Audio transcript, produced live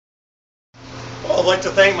Well, I'd like to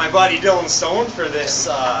thank my buddy Dylan Stone for this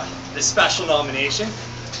this special nomination.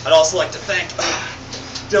 I'd also like to thank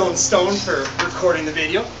Dylan Stone for recording the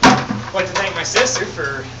video. I'd like to thank my sister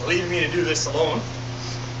for leaving me to do this alone.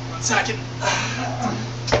 1 second.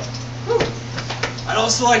 I'd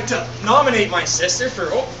also like to nominate my sister for,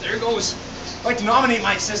 oh, there it goes. I'd like to nominate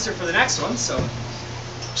my sister for the next one, so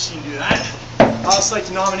she can do that. I'd also like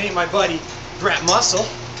to nominate my buddy Brett Muscle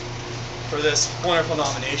for this wonderful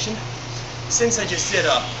nomination. Since I just did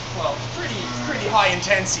a, well, pretty high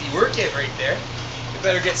intensity workout right there, I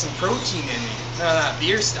better get some protein in me. None of that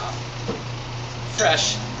beer stuff.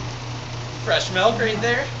 Fresh milk right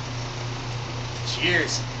there.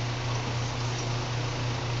 Cheers.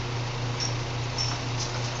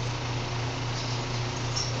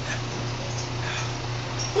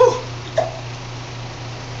 Whew.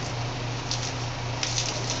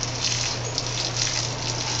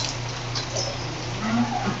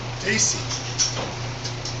 Tasty.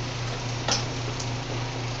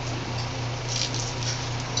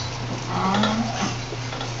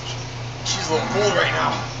 She's a little cold right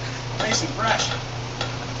now. Nice and fresh.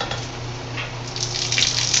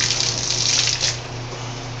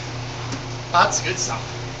 That's good stuff.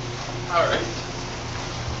 Alright.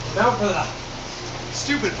 Now for the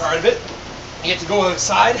stupid part of it. You get to go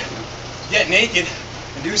outside, get naked,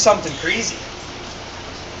 and do something crazy.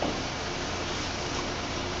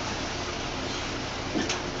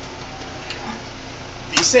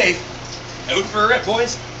 Be safe. Out for a rip,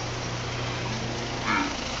 boys.